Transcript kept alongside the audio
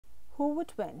Who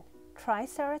would win?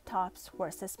 Triceratops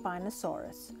versus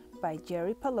Spinosaurus by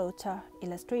Jerry Pelota,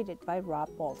 illustrated by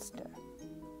Rob Bolster.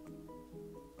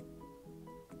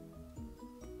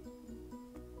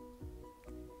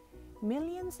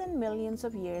 Millions and millions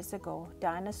of years ago,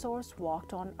 dinosaurs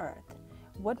walked on Earth.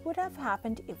 What would have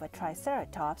happened if a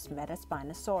Triceratops met a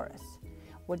Spinosaurus?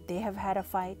 Would they have had a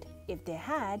fight? If they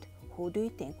had, who do you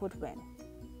think would win?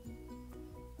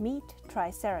 Meet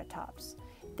Triceratops.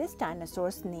 This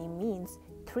dinosaur's name means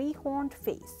three-horned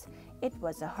face. It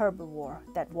was a herbivore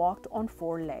that walked on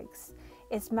four legs.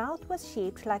 Its mouth was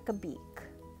shaped like a beak.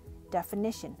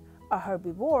 Definition: a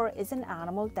herbivore is an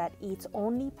animal that eats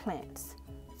only plants.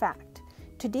 Fact: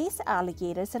 today's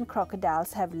alligators and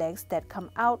crocodiles have legs that come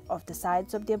out of the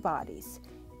sides of their bodies.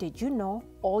 Did you know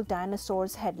all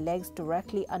dinosaurs had legs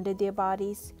directly under their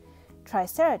bodies?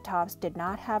 Triceratops did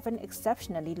not have an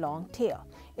exceptionally long tail.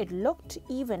 It looked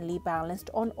evenly balanced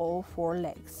on all four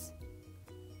legs.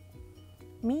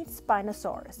 Meet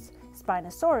Spinosaurus.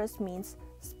 Spinosaurus means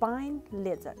spine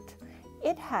lizard.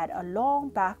 It had a long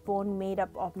backbone made up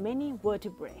of many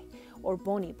vertebrae or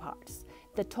bony parts.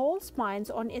 The tall spines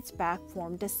on its back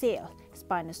formed a sail.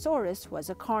 Spinosaurus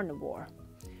was a carnivore.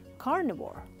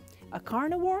 Carnivore. A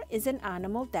carnivore is an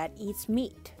animal that eats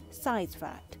meat. Size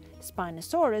fact: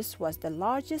 Spinosaurus was the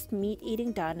largest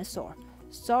meat-eating dinosaur.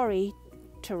 Sorry,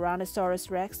 Tyrannosaurus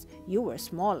rex, you were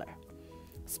smaller.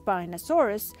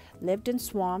 Spinosaurus lived in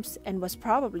swamps and was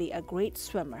probably a great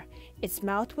swimmer. Its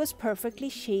mouth was perfectly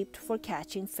shaped for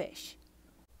catching fish.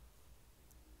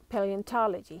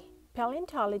 Paleontology.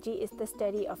 Paleontology is the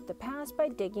study of the past by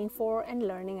digging for and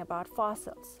learning about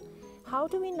fossils. How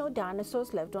do we know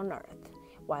dinosaurs lived on Earth?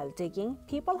 While digging,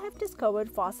 people have discovered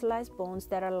fossilized bones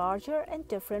that are larger and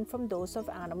different from those of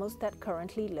animals that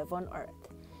currently live on Earth.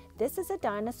 This is a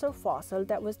dinosaur fossil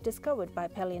that was discovered by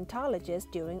paleontologists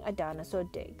during a dinosaur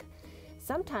dig.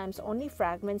 Sometimes only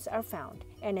fragments are found,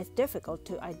 and it's difficult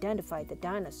to identify the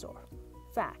dinosaur.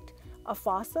 Fact: a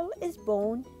fossil is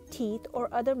bone, teeth, or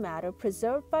other matter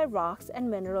preserved by rocks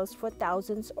and minerals for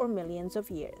thousands or millions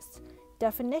of years.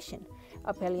 Definition: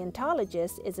 a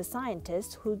paleontologist is a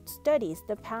scientist who studies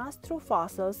the past through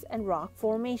fossils and rock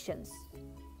formations.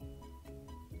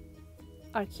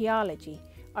 Archaeology.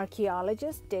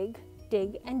 Archaeologists dig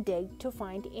to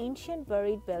find ancient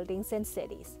buried buildings and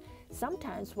cities.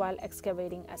 Sometimes while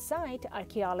excavating a site,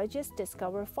 archaeologists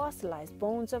discover fossilized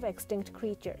bones of extinct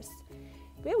creatures.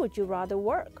 Where would you rather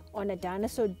work, on a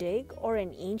dinosaur dig or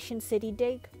an ancient city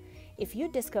dig? If you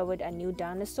discovered a new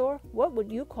dinosaur, what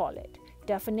would you call it?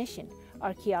 Definition: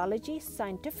 archaeology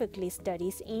scientifically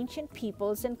studies ancient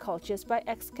peoples and cultures by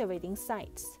excavating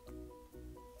sites.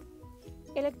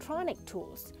 Electronic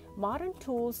tools. Modern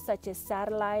tools such as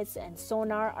satellites and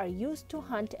sonar are used to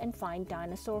hunt and find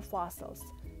dinosaur fossils.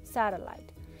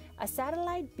 Satellite. A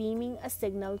satellite beaming a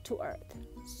signal to Earth.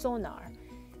 Sonar.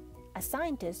 A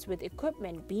scientist with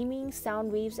equipment beaming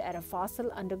sound waves at a fossil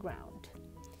underground.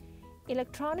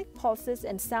 Electronic pulses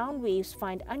and sound waves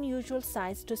find unusual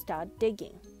sites to start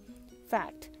digging.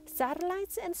 Fact: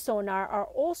 satellites and sonar are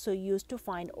also used to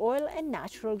find oil and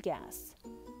natural gas.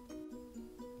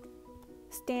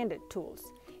 Standard tools.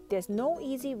 There's no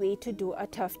easy way to do a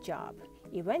tough job.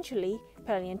 Eventually,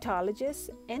 paleontologists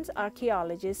and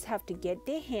archaeologists have to get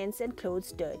their hands and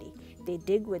clothes dirty. They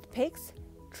dig with picks,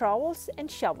 trowels, and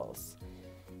shovels.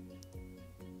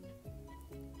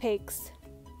 Picks,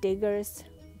 diggers,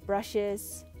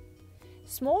 brushes.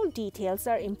 Small details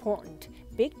are important.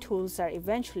 Big tools are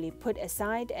eventually put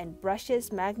aside, and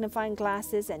brushes, magnifying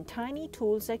glasses, and tiny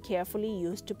tools are carefully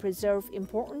used to preserve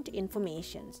important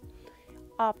information.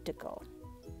 Optical.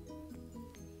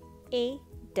 A.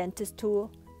 Dentist tool.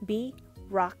 B.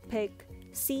 Rock pick.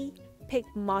 C. Pick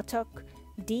mattock.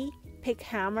 D. Pick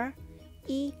hammer.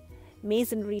 E.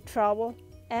 Masonry trowel.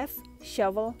 F.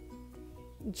 Shovel.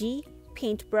 G.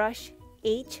 Paintbrush.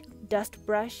 H. Dust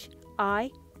brush. I.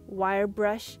 Wire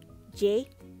brush. J.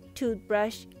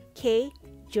 Toothbrush. K.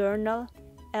 Journal.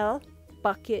 L.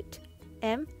 Bucket.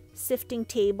 M. Sifting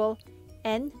table.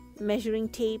 N. Measuring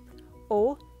tape.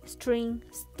 O. String,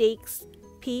 stakes.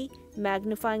 P.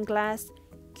 Magnifying glass.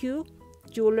 Q.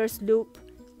 Jeweler's loop.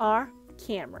 R.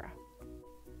 Camera.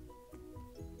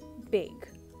 Big.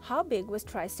 How big was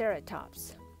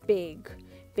Triceratops? Big.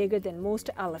 Bigger than most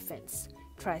elephants.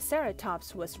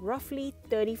 Triceratops was roughly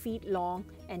 30 feet long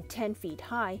and 10 feet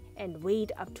high and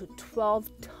weighed up to 12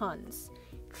 tons.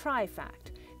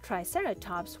 Fact: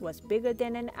 Triceratops was bigger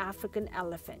than an African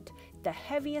elephant, the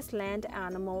heaviest land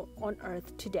animal on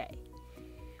Earth today.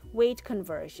 Weight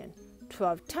conversion: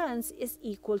 12 tons is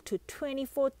equal to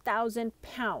 24,000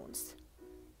 pounds.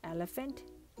 Elephant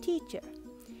teacher.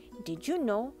 Did you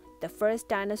know the first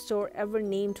dinosaur ever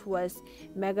named was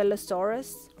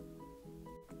Megalosaurus?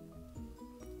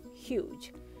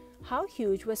 Huge. How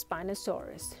huge was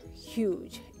Spinosaurus?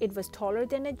 Huge. It was taller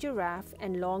than a giraffe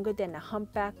and longer than a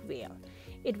humpback whale.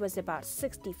 It was about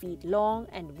 60 feet long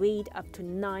and weighed up to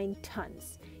 9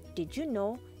 tons. Did you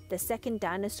know the second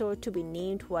dinosaur to be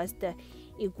named was the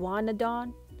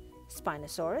iguanodon?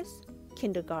 Spinosaurus,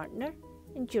 kindergartner,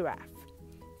 and giraffe.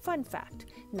 Fun fact,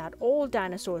 not all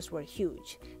dinosaurs were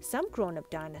huge. Some grown-up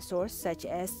dinosaurs, such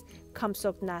as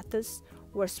Compsognathus,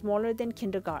 were smaller than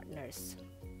kindergartners.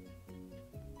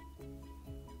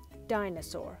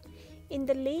 Dinosaur. In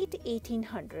the late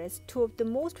 1800s, two of the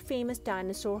most famous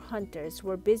dinosaur hunters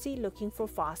were busy looking for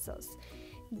fossils.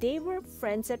 They were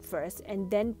friends at first and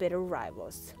then bitter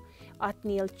rivals.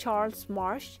 Othniel Charles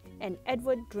Marsh and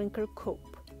Edward Drinker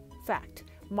Cope. Fact,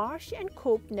 Marsh and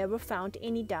Cope never found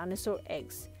any dinosaur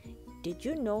eggs. Did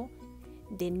you know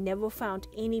they never found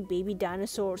any baby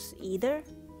dinosaurs either?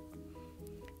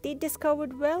 They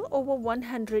discovered well over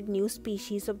 100 new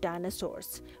species of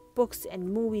dinosaurs. Books and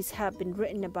movies have been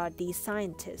written about these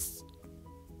scientists.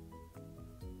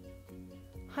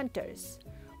 Hunters.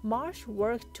 Marsh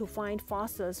worked to find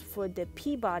fossils for the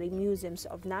Peabody Museums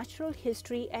of Natural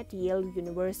History at Yale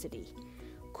University.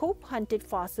 Cope hunted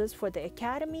fossils for the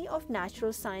Academy of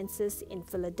Natural Sciences in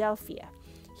Philadelphia.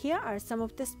 Here are some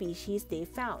of the species they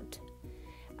found: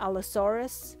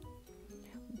 Allosaurus,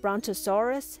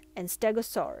 Brontosaurus, and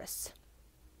Stegosaurus.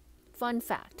 Fun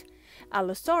fact,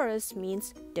 Allosaurus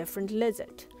means different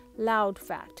lizard. Loud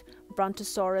fact,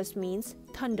 Brontosaurus means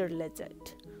thunder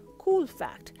lizard. Cool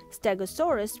fact,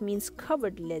 Stegosaurus means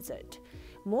covered lizard.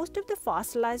 Most of the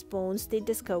fossilized bones they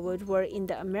discovered were in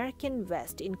the American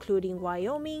West, including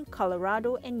Wyoming,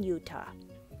 Colorado, and Utah.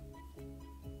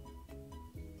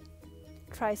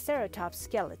 Triceratops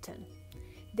skeleton.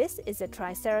 This is a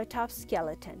Triceratops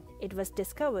skeleton. It was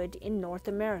discovered in North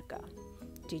America.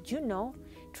 Did you know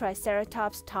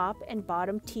Triceratops' top and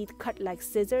bottom teeth cut like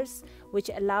scissors, which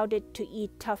allowed it to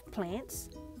eat tough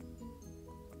plants?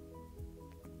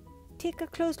 Take a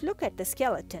close look at the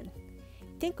skeleton.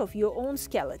 Think of your own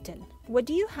skeleton. What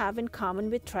do you have in common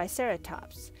with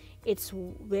Triceratops? Its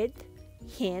width,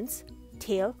 hands,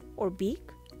 tail, or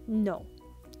beak? No.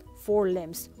 4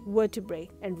 limbs, vertebrae,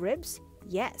 and ribs?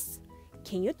 Yes.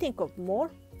 Can you think of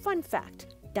more? Fun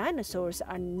fact, dinosaurs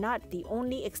are not the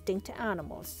only extinct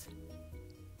animals.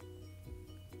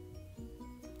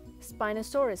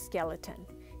 Spinosaurus skeleton.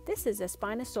 This is a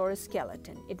Spinosaurus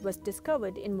skeleton. It was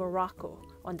discovered in Morocco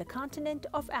on the continent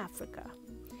of Africa.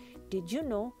 Did you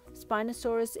know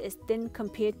Spinosaurus is thin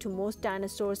compared to most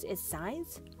dinosaurs its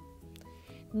size?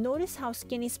 Notice how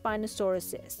skinny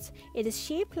Spinosaurus is. It is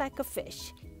shaped like a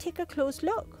fish. Take a close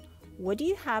look. What do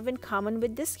you have in common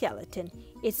with this skeleton?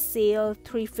 Its tail,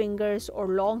 3 fingers, or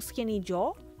long skinny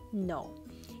jaw? No.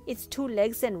 Its 2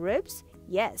 legs and ribs?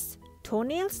 Yes.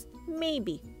 Toenails?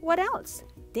 Maybe. What else?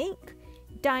 Think.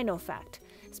 Dino fact.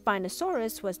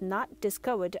 Spinosaurus was not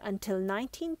discovered until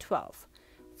 1912.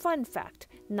 Fun fact,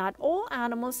 not all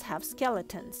animals have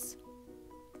skeletons.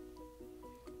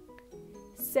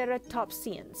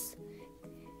 Ceratopsians.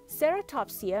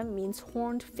 Ceratopsia means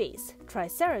horned face.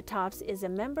 Triceratops is a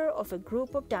member of a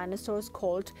group of dinosaurs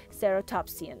called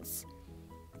Ceratopsians.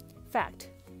 Fact,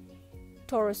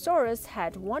 Torosaurus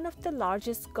had one of the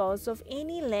largest skulls of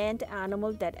any land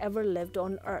animal that ever lived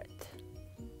on Earth.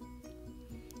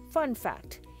 Fun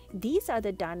fact, these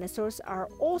other dinosaurs are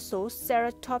also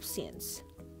Ceratopsians.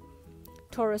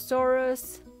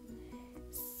 Torosaurus,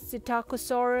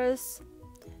 Psittacosaurus,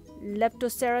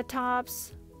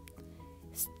 Leptoceratops,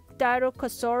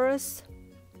 Styracosaurus,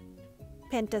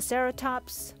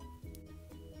 Pentaceratops.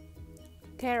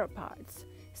 Theropods.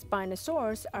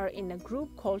 Spinosaurs are in a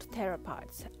group called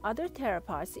theropods. Other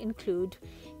theropods include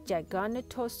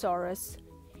Giganotosaurus,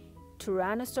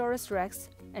 Tyrannosaurus rex,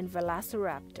 and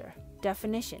Velociraptor.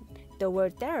 Definition: the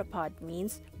word theropod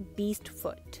means beast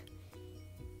foot.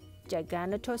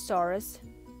 Giganotosaurus,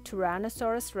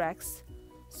 Tyrannosaurus rex,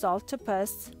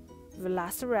 Saltopus,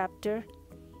 Velociraptor,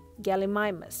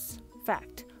 Gallimimus.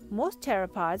 Fact: most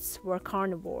theropods were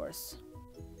carnivores.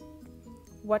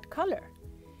 What color?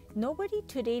 Nobody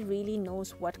today really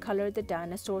knows what color the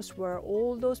dinosaurs were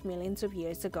all those millions of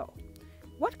years ago.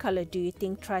 What color do you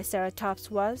think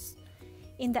Triceratops was?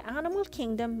 In the animal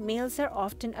kingdom, males are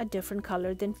often a different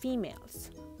color than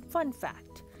females. Fun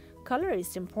fact, color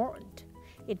is important.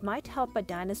 It might help a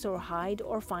dinosaur hide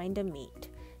or find a mate.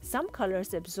 Some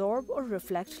colors absorb or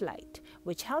reflect light,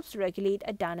 which helps regulate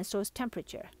a dinosaur's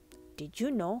temperature. Did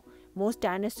you know most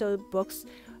dinosaur books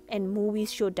and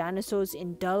movies show dinosaurs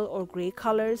in dull or gray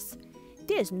colors?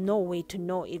 There's no way to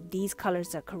know if these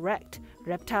colors are correct.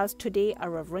 Reptiles today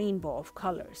are a rainbow of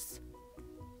colors.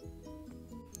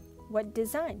 What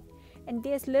design? And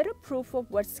there's little proof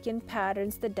of what skin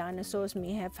patterns the dinosaurs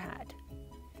may have had.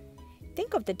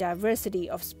 Think of the diversity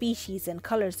of species and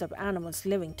colors of animals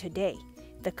living today.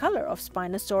 The color of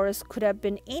Spinosaurus could have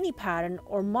been any pattern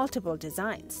or multiple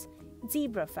designs.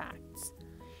 Zebra facts.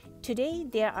 Today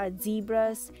there are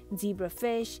zebras,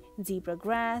 zebrafish, zebra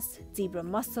grass, zebra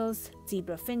mussels,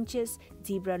 zebra finches,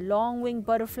 zebra long-winged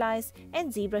butterflies,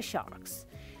 and zebra sharks.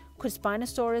 Could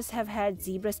Spinosaurus have had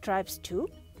zebra stripes too?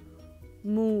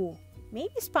 Moo.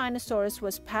 Maybe Spinosaurus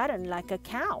was patterned like a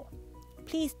cow.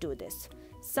 Please do this.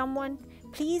 Someone,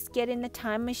 please get in a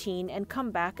time machine and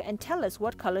come back and tell us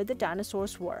what color the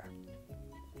dinosaurs were.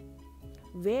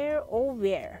 Where, oh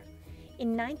where?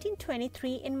 In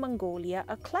 1923 in Mongolia,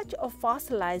 a clutch of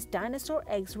fossilized dinosaur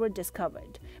eggs were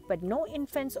discovered, but no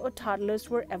infants or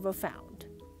toddlers were ever found.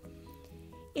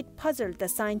 It puzzled the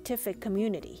scientific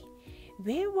community.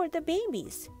 Where were the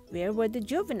babies? Where were the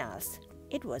juveniles?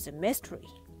 It was a mystery.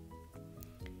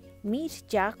 Meet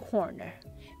Jack Horner.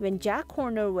 When Jack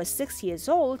Horner was 6 years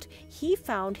old, he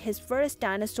found his first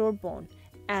dinosaur bone.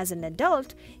 As an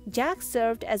adult, Jack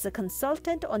served as a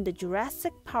consultant on the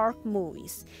Jurassic Park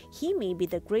movies. He may be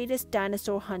the greatest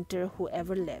dinosaur hunter who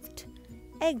ever lived.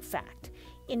 Egg fact.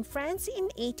 In France in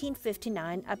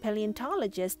 1859, a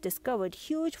paleontologist discovered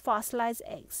huge fossilized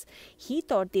eggs. He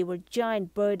thought they were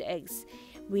giant bird eggs.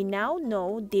 We now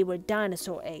know they were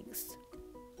dinosaur eggs.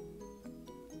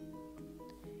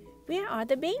 Where are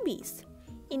the babies?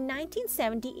 In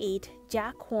 1978,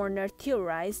 Jack Horner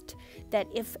theorized that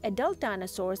if adult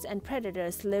dinosaurs and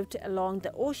predators lived along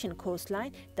the ocean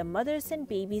coastline, the mothers and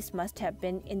babies must have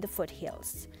been in the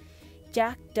foothills.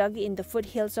 Jack dug in the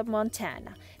foothills of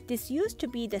Montana. This used to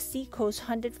be the seacoast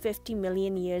 150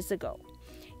 million years ago.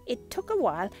 It took a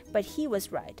while, but he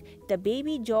was right. The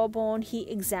baby jawbone he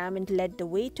examined led the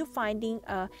way to finding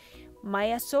a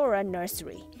Maiasaura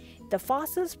nursery. The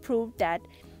fossils proved that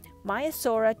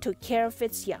Maiasaura took care of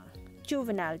its young.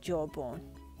 Juvenile jawbone.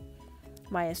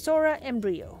 Maiasaura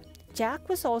embryo. Jack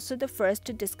was also the first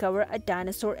to discover a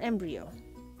dinosaur embryo.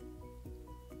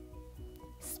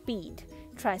 Speed.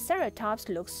 Triceratops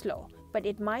looks slow, but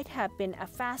it might have been a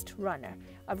fast runner.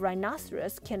 A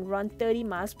rhinoceros can run 30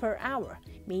 miles per hour.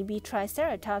 Maybe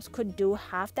Triceratops could do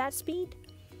half that speed?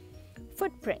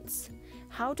 Footprints.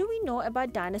 How do we know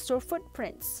about dinosaur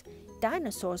footprints?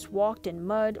 Dinosaurs walked in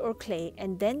mud or clay,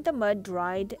 and then the mud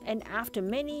dried and after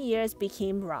many years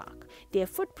became rock. Their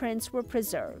footprints were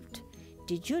preserved.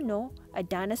 Did you know a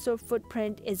dinosaur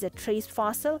footprint is a trace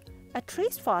fossil? A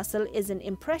trace fossil is an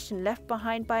impression left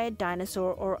behind by a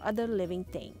dinosaur or other living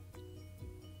thing.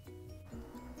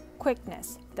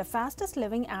 Quickness. The fastest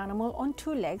living animal on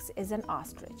two legs is an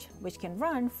ostrich, which can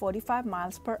run 45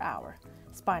 miles per hour.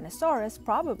 Spinosaurus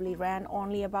probably ran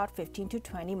only about 15 to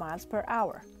 20 miles per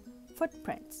hour.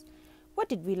 Footprints. What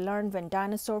did we learn when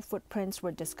dinosaur footprints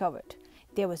were discovered?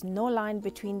 There was no line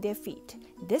between their feet.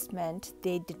 This meant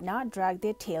they did not drag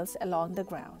their tails along the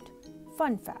ground.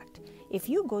 Fun fact. If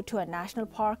you go to a national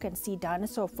park and see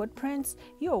dinosaur footprints,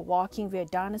 you are walking where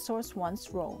dinosaurs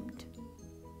once roamed.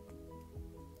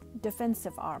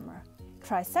 Defensive armor.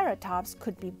 Triceratops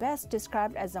could be best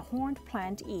described as a horned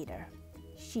plant eater.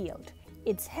 Shield.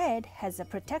 Its head has a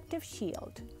protective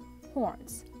shield.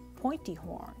 Horns. Pointy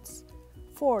horns.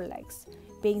 Forelegs.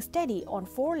 Being steady on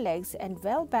four legs and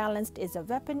well balanced is a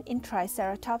weapon in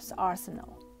Triceratops'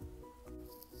 arsenal.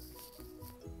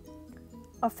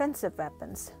 Offensive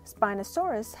weapons.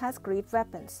 Spinosaurus has great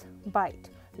weapons. Bite.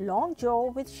 Long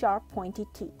jaw with sharp pointy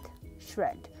teeth.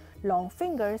 Shred. Long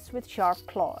fingers with sharp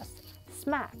claws.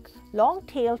 Smack. Long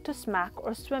tail to smack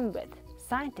or swim with.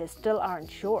 Scientists still aren't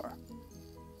sure.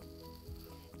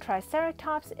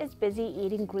 Triceratops is busy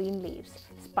eating green leaves.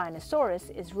 Spinosaurus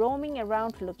is roaming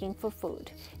around looking for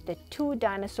food. The two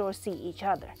dinosaurs see each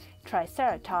other.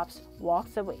 Triceratops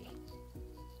walks away.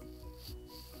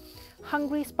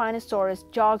 Hungry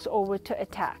Spinosaurus jogs over to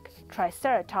attack.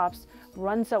 Triceratops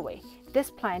runs away. This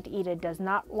plant eater does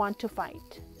not want to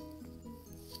fight.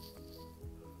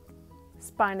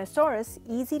 Spinosaurus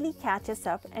easily catches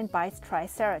up and bites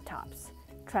Triceratops.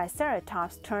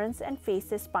 Triceratops turns and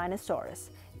faces Spinosaurus.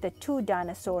 The two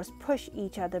dinosaurs push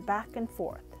each other back and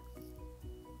forth.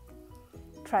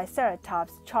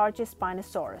 Triceratops charges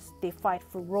Spinosaurus. They fight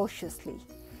ferociously.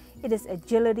 It is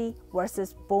agility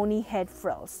versus bony head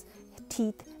frills,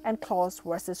 teeth and claws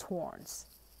versus horns.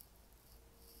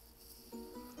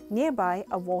 Nearby,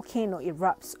 a volcano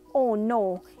erupts. Oh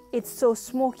no, it's so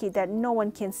smoky that no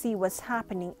one can see what's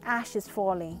happening. Ash is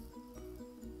falling.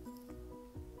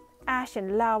 Ash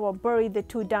and lava buried the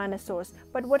two dinosaurs,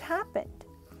 but what happened?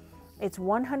 It's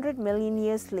 100 million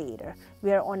years later.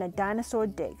 We are on a dinosaur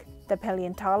dig. The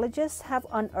paleontologists have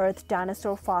unearthed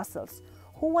dinosaur fossils.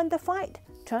 Who won the fight?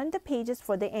 Turn the pages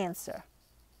for the answer.